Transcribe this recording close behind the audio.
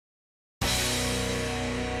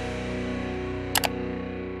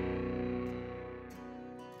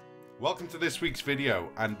Welcome to this week's video,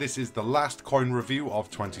 and this is the last coin review of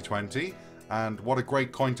 2020, and what a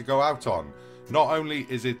great coin to go out on. Not only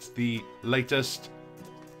is it the latest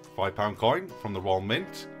 £5 coin from the Royal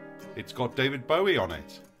Mint, it's got David Bowie on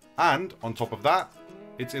it, and on top of that,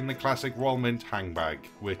 it's in the classic Royal Mint hang bag,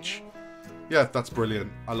 which, yeah, that's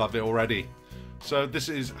brilliant. I love it already. So this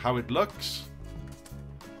is how it looks,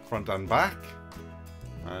 front and back.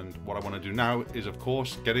 And what I want to do now is, of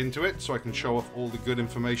course, get into it so I can show off all the good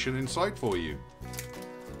information inside for you.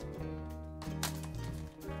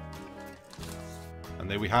 And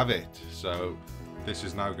there we have it. So this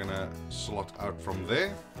is now going to slot out from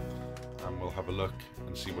there, and we'll have a look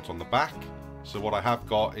and see what's on the back. So what I have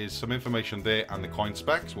got is some information there and the coin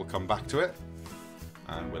specs. We'll come back to it.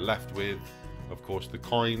 And we're left with, of course, the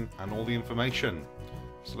coin and all the information.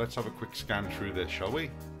 So let's have a quick scan through this, shall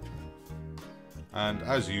we? And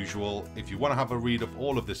as usual, if you want to have a read of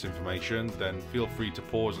all of this information, then feel free to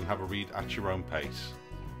pause and have a read at your own pace.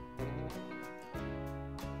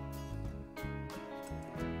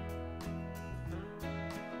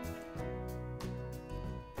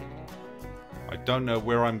 I don't know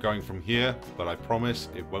where I'm going from here, but I promise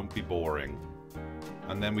it won't be boring.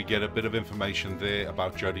 And then we get a bit of information there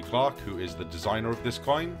about Jody Clark, who is the designer of this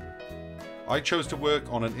coin. I chose to work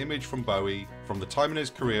on an image from Bowie from the time in his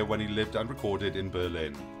career when he lived and recorded in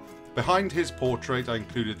Berlin. Behind his portrait I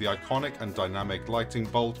included the iconic and dynamic lightning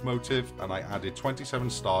bolt motif, and I added 27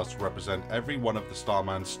 stars to represent every one of the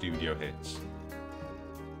Starman studio hits.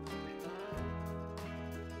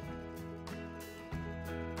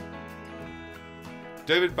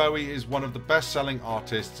 David Bowie is one of the best-selling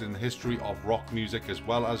artists in the history of rock music, as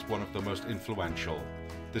well as one of the most influential.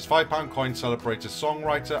 This £5 coin celebrates a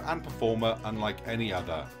songwriter and performer unlike any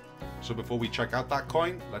other. So before we check out that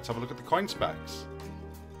coin, let's have a look at the coin specs.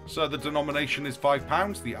 So the denomination is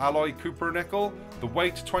 £5, the alloy Cooper nickel, the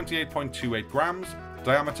weight 28.28 grams,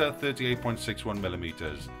 diameter 38.61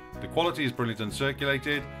 millimeters. The quality is brilliant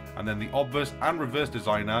uncirculated, and then the obverse and reverse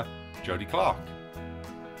designer, Jody Clark.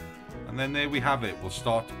 And then there we have it. We'll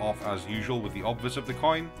start off as usual with the obverse of the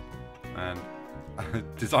coin, and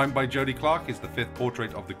designed by Jody Clark is the 5th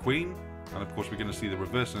portrait of the Queen, and of course we're going to see the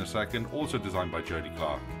reverse in a second, also designed by Jody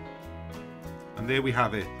Clark. And there we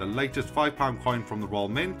have it, the latest £5 coin from the Royal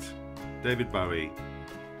Mint, David Bowie.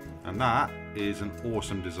 And that is an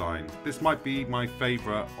awesome design. This might be my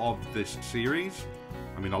favourite of this series.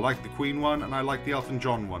 I mean, I like the Queen one and I like the Elton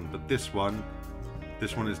John one, but this one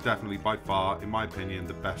is definitely by far, in my opinion,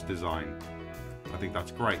 the best design. I think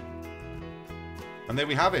that's great. And there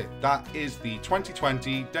we have it. That is the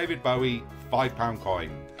 2020 David Bowie £5 coin.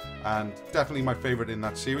 And definitely my favourite in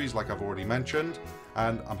that series, like I've already mentioned.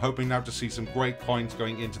 And I'm hoping now to see some great coins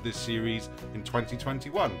going into this series in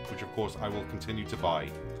 2021, which of course I will continue to buy.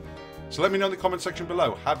 So let me know in the comment section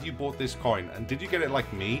below, have you bought this coin? And did you get it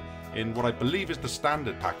like me in what I believe is the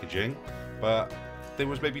standard packaging, but there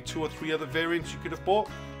was maybe 2 or 3 other variants you could have bought?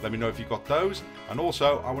 Let me know if you got those. And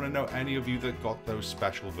also, I want to know any of you that got those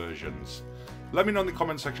special versions. Let me know in the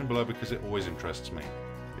comment section below because it always interests me.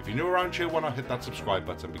 If you're new around here, why not hit that subscribe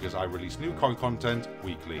button because I release new coin content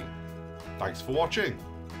weekly. Thanks for watching.